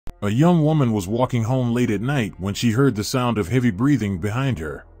A young woman was walking home late at night when she heard the sound of heavy breathing behind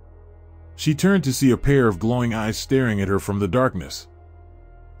her. She turned to see a pair of glowing eyes staring at her from the darkness.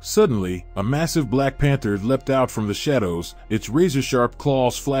 Suddenly, a massive black panther leapt out from the shadows, its razor-sharp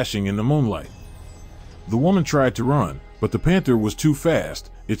claws flashing in the moonlight. The woman tried to run, but the panther was too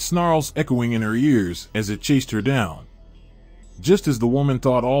fast, its snarls echoing in her ears as it chased her down. Just as the woman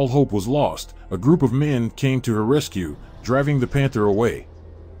thought all hope was lost, a group of men came to her rescue, driving the panther away.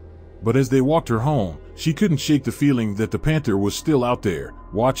 But as they walked her home, she couldn't shake the feeling that the panther was still out there,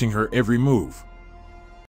 watching her every move.